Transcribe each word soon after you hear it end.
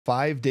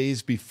5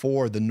 days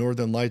before the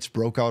northern lights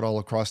broke out all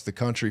across the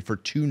country for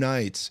 2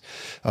 nights,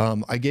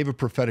 I gave a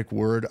prophetic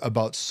word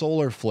about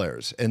solar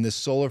flares and this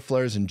solar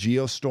flares and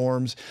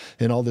geostorms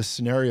and all this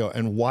scenario.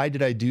 And why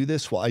did I do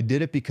this? Well, I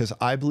did it because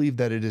I believe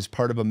that it is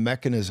part of a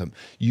mechanism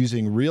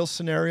using real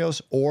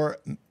scenarios or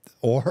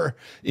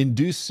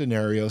induced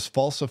scenarios,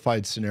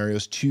 falsified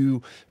scenarios,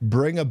 to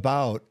bring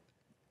about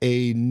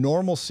a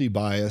normalcy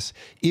bias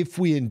if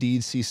we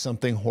indeed see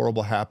something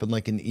horrible happen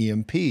like an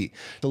EMP.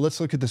 So let's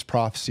look at this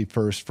prophecy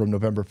first from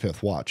November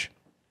 5th. Watch.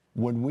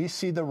 When we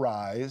see the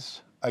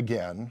rise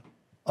again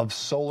of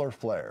solar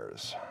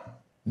flares,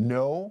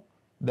 know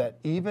that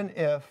even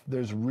if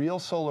there's real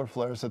solar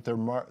flares that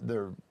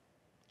they're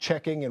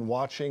checking and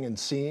watching and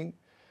seeing,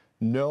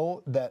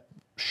 know that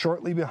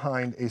shortly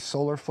behind a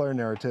solar flare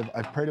narrative,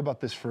 I've prayed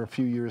about this for a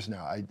few years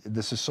now,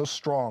 this is so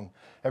strong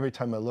every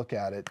time I look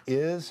at it,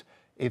 is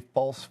a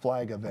false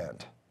flag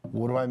event.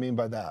 What do I mean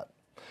by that?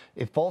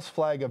 A false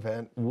flag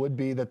event would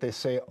be that they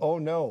say, oh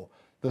no,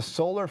 the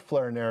solar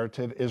flare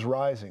narrative is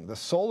rising. The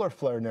solar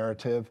flare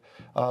narrative,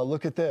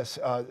 look at this.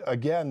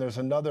 Again, there's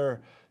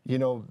another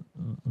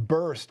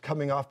burst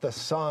coming off the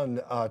sun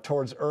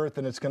towards Earth,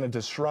 and it's going to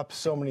disrupt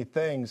so many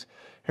things.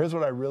 Here's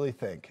what I really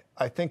think.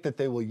 I think that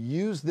they will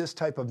use this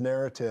type of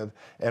narrative,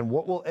 and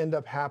what will end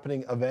up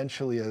happening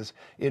eventually is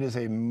it is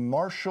a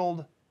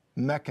marshaled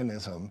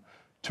mechanism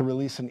to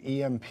release an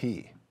EMP.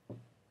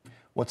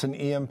 What's an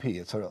EMP?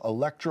 It's an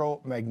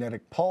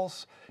electromagnetic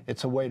pulse.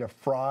 It's a way to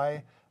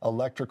fry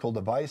electrical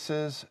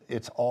devices.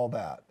 It's all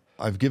that.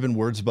 I've given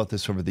words about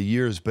this over the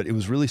years, but it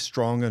was really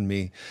strong on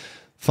me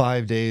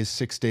 5 days,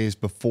 6 days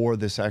before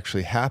this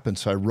actually happened.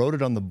 So I wrote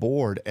it on the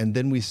board, and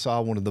then we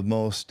saw one of the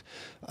most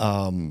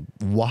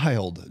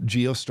wild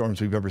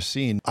geostorms we've ever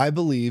seen. I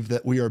believe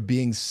that we are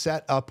being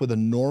set up with a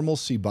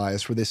normalcy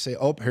bias where they say,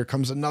 oh, here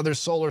comes another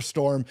solar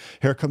storm,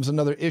 here comes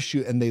another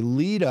issue, and they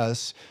lead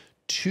us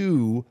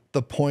to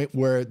the point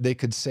where they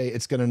could say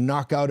it's going to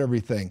knock out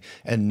everything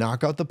and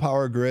knock out the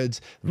power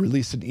grids,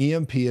 release an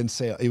EMP and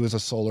say it was a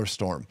solar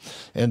storm.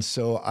 And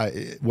so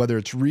whether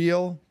it's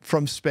real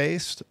from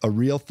space, a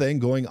real thing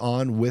going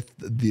on with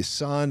the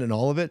sun and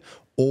all of it,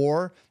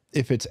 or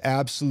if it's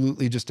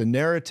absolutely just a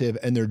narrative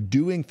and they're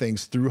doing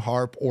things through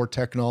HARP or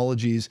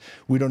technologies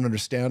we don't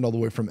understand all the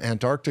way from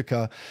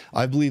Antarctica,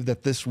 I believe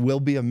that this will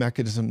be a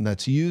mechanism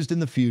that's used in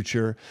the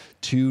future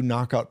to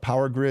knock out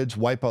power grids,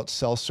 wipe out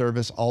cell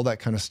service, all that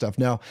kind of stuff.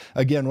 Now,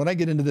 again, when I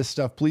get into this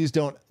stuff, please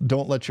don't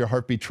let your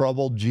heart be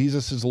troubled.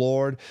 Jesus is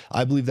Lord.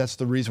 I believe that's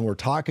the reason we're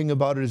talking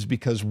about it, is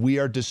because we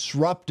are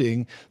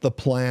disrupting the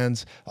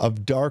plans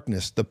of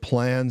darkness, the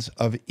plans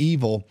of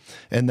evil,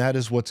 and that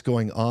is what's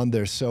going on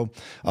there. So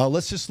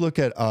let's just look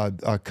at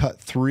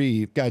cut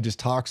 3. Guy just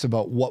talks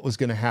about what was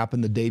going to happen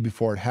the day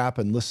before it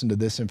happened. Listen to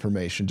this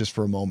information just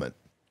for a moment.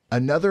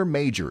 Another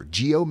major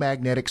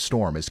geomagnetic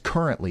storm is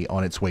currently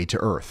on its way to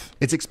Earth.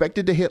 It's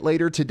expected to hit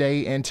later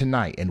today and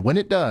tonight, and when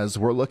it does,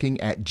 we're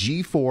looking at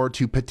G4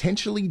 to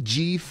potentially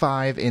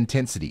G5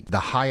 intensity, the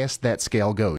highest that scale goes.